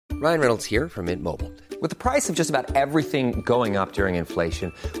Ryan Reynolds here from Mint Mobile. With the price of just about everything going up during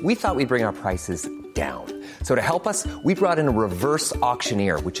inflation, we thought we'd bring our prices down. So to help us, we brought in a reverse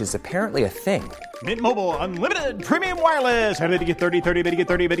auctioneer, which is apparently a thing. Mint Mobile Unlimited Premium Wireless. How to get 30, 30, bit to get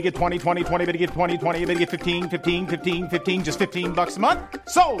 30, bit to get 20, 20, 20, bit to get 20, 20, bit to get 15, 15, 15, 15, just $15 a month?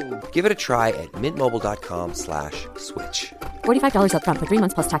 Sold! Give it a try at mintmobile.com/switch. $45 up front for 3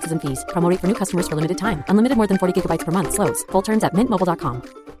 months plus taxes and fees. Promo rate for new customers for limited time. Unlimited more than 40 gigabytes per month. Slows full terms at mintmobile.com.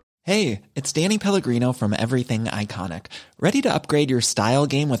 Hey, it's Danny Pellegrino from Everything Iconic. Ready to upgrade your style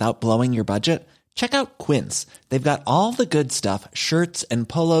game without blowing your budget? Check out Quince. They've got all the good stuff, shirts and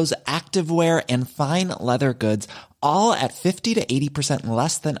polos, activewear, and fine leather goods, all at 50 to 80%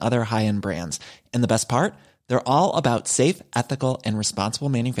 less than other high-end brands. And the best part? They're all about safe, ethical, and responsible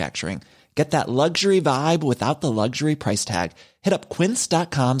manufacturing. Get that luxury vibe without the luxury price tag. Hit up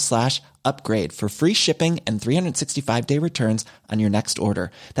quince.com/upgrade for free shipping and 365-day returns on your next order.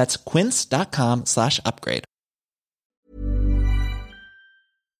 That's quince.com/upgrade.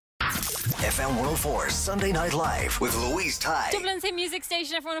 FM 104 Sunday Night Live with Louise Ty. Dublin's hit music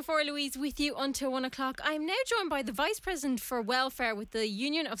station, F104, Louise with you until 1 o'clock. I'm now joined by the Vice President for Welfare with the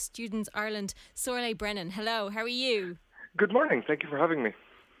Union of Students Ireland, Sorley Brennan. Hello, how are you? Good morning, thank you for having me.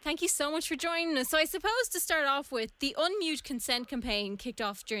 Thank you so much for joining us. So I suppose to start off with, the Unmute Consent campaign kicked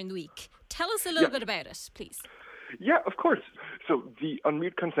off during the week. Tell us a little bit about it, please. Yeah, of course. So the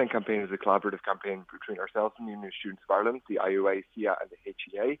Unmute Consent campaign is a collaborative campaign between ourselves and the Union of Students of Ireland, the IUA, SIA and the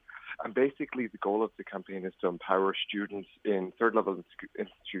HEA. And basically the goal of the campaign is to empower students in third level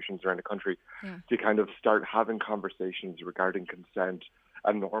institutions around the country to kind of start having conversations regarding consent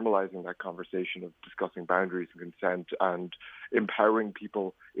and normalizing that conversation of discussing boundaries and consent and empowering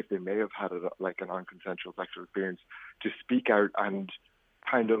people, if they may have had a non-consensual sexual experience, to speak out and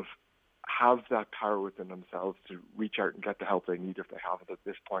kind of have that power within themselves to reach out and get the help they need if they have it at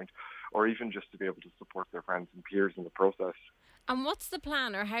this point, or even just to be able to support their friends and peers in the process. And what's the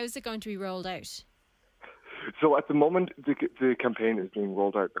plan, or how is it going to be rolled out? So at the moment, the campaign is being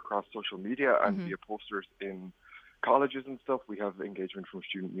rolled out across social media and via posters in colleges and stuff. We have engagement from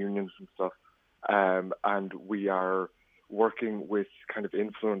student unions and stuff, and we are working with kind of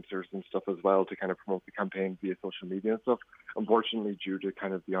influencers and stuff as well to kind of promote the campaign via social media and stuff. Unfortunately, due to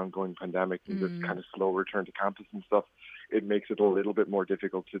kind of the ongoing pandemic and this kind of slow return to campus and stuff, it makes it a little bit more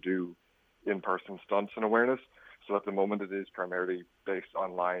difficult to do in-person stunts and awareness. So at the moment, it is primarily based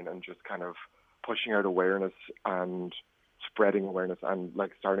online and just kind of pushing out awareness and spreading awareness and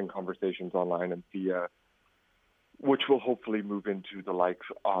like starting conversations online and via, which will hopefully move into the likes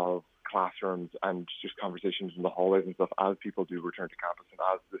of classrooms and just conversations in the hallways and stuff as people do return to campus and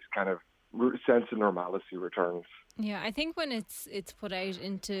as this kind of sense of normalcy returns. Yeah, I think when it's put out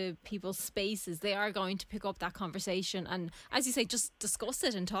into people's spaces, they are going to pick up that conversation and, as you say, just discuss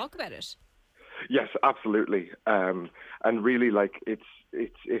it and talk about it. Yes, absolutely. And really, like, it's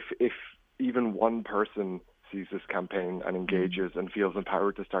if even one person sees this campaign and engages and feels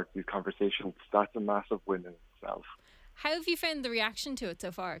empowered to start these conversations, that's a massive win in itself. How have you found the reaction to it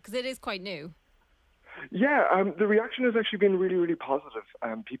so far? Because it is quite new. Yeah, the reaction has actually been really, really positive.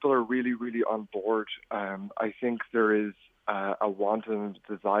 People are really, really on board. I think there is a want and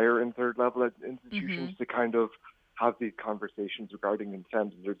desire in third level institutions to kind of have these conversations regarding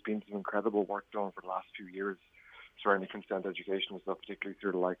consent. There's been some incredible work done over the last few years surrounding consent education and stuff, particularly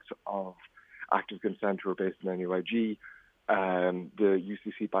through the likes of Active Consent, who are based in NUIG, the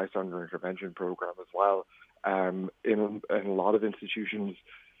UCC Bystander Intervention Program as well. In a lot of institutions,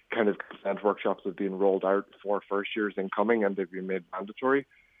 kind of consent workshops have been rolled out for first years incoming and they've been made mandatory.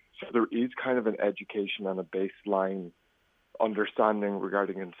 So there is kind of an education and a baseline understanding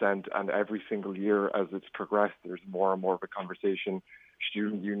regarding consent, and every single year as it's progressed, there's more and more of a conversation.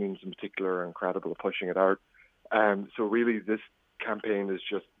 Student unions in particular are incredible at pushing it out. So really this campaign is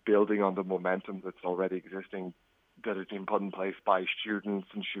just building on the momentum that's already existing, that has been put in place by students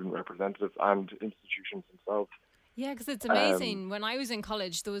and student representatives and institutions themselves. Yeah, because it's amazing. When I was in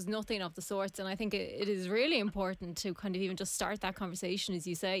college, there was nothing of the sorts, and I think it is really important to kind of even just start that conversation, as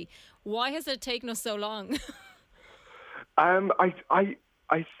you say. Why has it taken us so long? I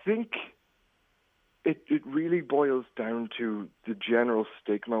think it really boils down to the general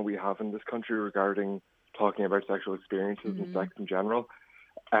stigma we have in this country regarding talking about sexual experiences and sex in general.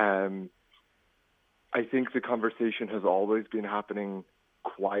 I think the conversation has always been happening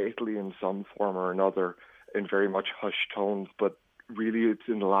quietly in some form or another, in very much hushed tones, but really it's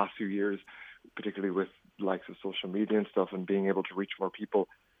in the last few years, particularly with the likes of social media and stuff and being able to reach more people,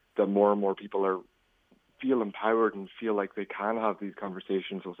 that more and more people feel empowered and feel like they can have these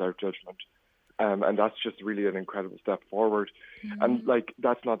conversations without judgment. And that's just really an incredible step forward. And like,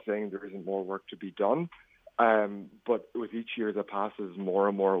 that's not saying there isn't more work to be done. But with each year that passes, more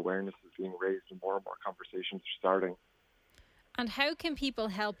and more awareness is being raised and more conversations are starting. And how can people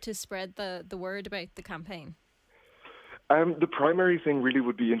help to spread the word about the campaign? The primary thing really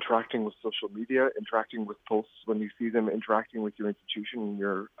would be interacting with social media, interacting with posts when you see them, interacting with your institution,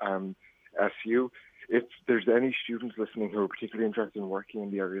 your SU. If there's any students listening who are particularly interested in working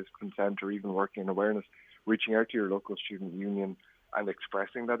in the areas of consent or even working in awareness, reaching out to your local student union and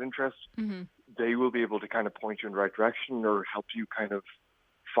expressing that interest, they will be able to kind of point you in the right direction or help you kind of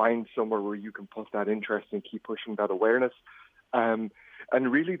find somewhere where you can put that interest and keep pushing that awareness. And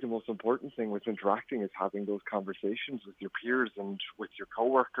really the most important thing with interacting is having those conversations with your peers and with your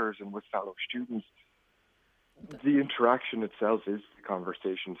coworkers and with fellow students. The interaction itself is the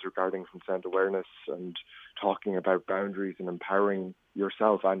conversations regarding consent awareness and talking about boundaries and empowering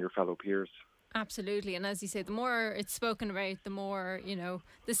yourself and your fellow peers. Absolutely. And as you say, the more it's spoken about, the more,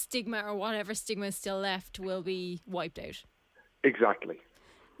 the stigma or whatever stigma is still left will be wiped out. Exactly.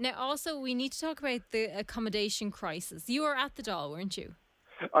 Now, also, we need to talk about the accommodation crisis. You were at the Dáil, weren't you?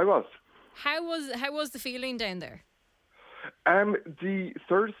 I was. How was the feeling down there? The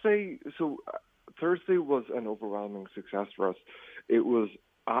Thursday was an overwhelming success for us. It was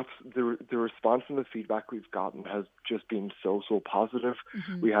the response and the feedback we've gotten has just been so positive.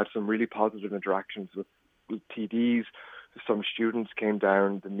 We had some really positive interactions with TDs. Some students came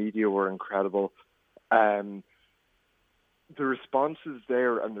down. The media were incredible. The responses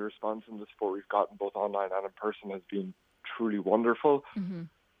there and the response and the support we've gotten both online and in person has been truly wonderful.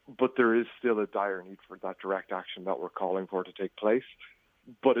 But there is still a dire need for that direct action that we're calling for to take place.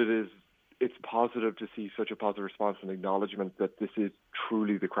 But it's positive to see such a positive response and acknowledgement that this is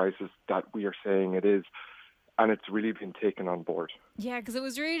truly the crisis that we are saying it is. And it's really been taken on board. Yeah, because it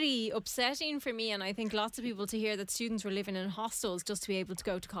was really upsetting for me and I think lots of people to hear that students were living in hostels just to be able to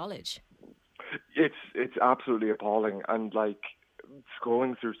go to college. It's absolutely appalling. And like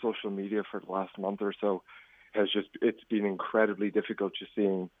scrolling through social media for the last month or so it's been incredibly difficult just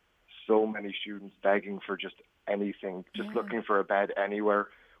seeing so many students begging for just anything, looking for a bed anywhere.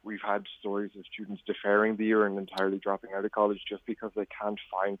 We've had stories of students deferring the year and entirely dropping out of college just because they can't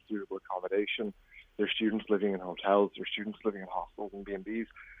find suitable accommodation. There's students living in hotels, there's students living in hostels and B&Bs.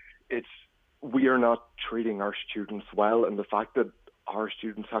 We are not treating our students well, and the fact that our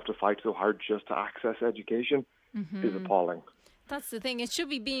students have to fight so hard just to access education is appalling. That's the thing. It should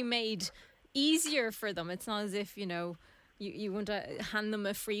be being made easier for them. It's not as if, you want to hand them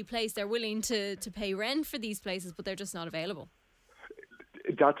a free place. They're willing to pay rent for these places, but they're just not available.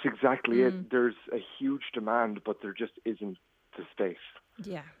 That's exactly it. There's a huge demand, but there just isn't the space.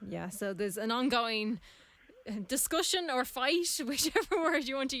 Yeah. So there's an ongoing discussion or fight, whichever word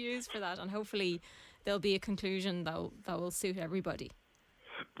you want to use for that, and hopefully there'll be a conclusion that will suit everybody.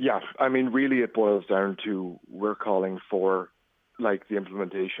 Yeah, I mean, really it boils down to we're calling for like the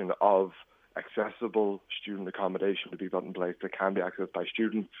implementation of accessible student accommodation to be put in place that can be accessed by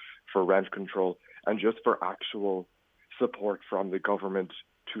students, for rent control, and just for actual support from the government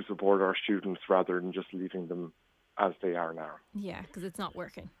to support our students rather than just leaving them as they are now. Yeah, because it's not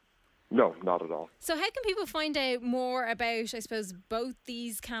working. No, not at all. So how can people find out more about, I suppose, both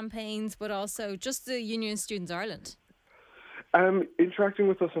these campaigns, but also just the Union of Students Ireland? Interacting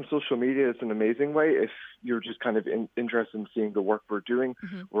with us on social media is an amazing way. If you're just kind of interested in seeing the work we're doing,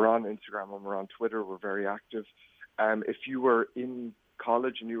 we're on Instagram and we're on Twitter. We're very active. If you were in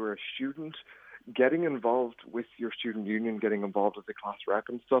college and you were a student, getting involved with your student union, getting involved as a class rep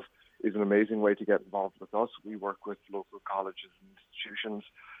and stuff is an amazing way to get involved with us. We work with local colleges and institutions.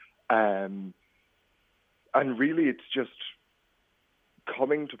 And really it's just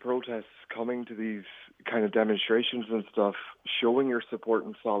coming to protests, coming to these kind of demonstrations and stuff, showing your support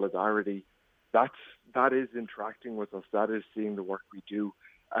and solidarity. That is interacting with us. That is seeing the work we do.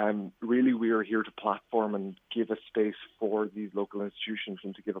 Really, we are here to platform and give a space for these local institutions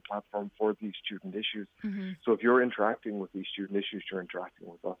and to give a platform for these student issues. So if you're interacting with these student issues, you're interacting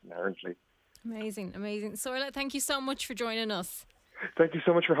with us inherently. Amazing. Sorla, thank you so much for joining us. Thank you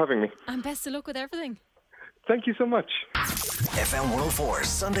so much for having me. And best of luck with everything. Thank you so much. FM 104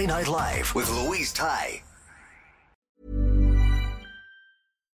 Sunday Night Live with Louise Ty.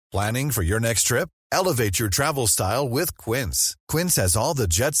 Planning for your next trip? Elevate your travel style with Quince. Quince has all the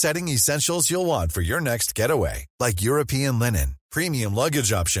jet-setting essentials you'll want for your next getaway, like European linen, premium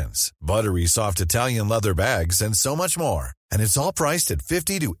luggage options, buttery soft Italian leather bags, and so much more. And it's all priced at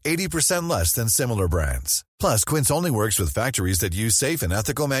 50 to 80% less than similar brands. Plus, Quince only works with factories that use safe and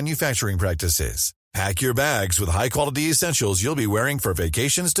ethical manufacturing practices. Pack your bags with high-quality essentials you'll be wearing for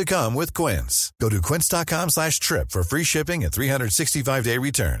vacations to come with Quince. Go to quince.com/trip for free shipping and 365-day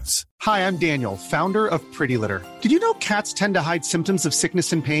returns. Hi, I'm Daniel, founder of Pretty Litter. Did you know cats tend to hide symptoms of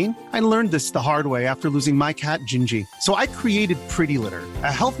sickness and pain? I learned this the hard way after losing my cat, Gingy. So I created Pretty Litter,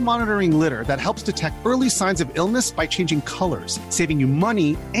 a health monitoring litter that helps detect early signs of illness by changing colors, saving you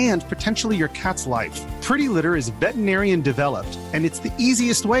money and potentially your cat's life. Pretty Litter is veterinarian developed, and it's the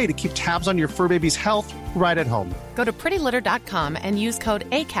easiest way to keep tabs on your fur baby's health right at home. Go to prettylitter.com and use code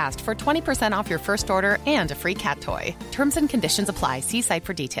ACAST for 20% off your first order and a free cat toy. Terms and conditions apply. See site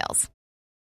for details.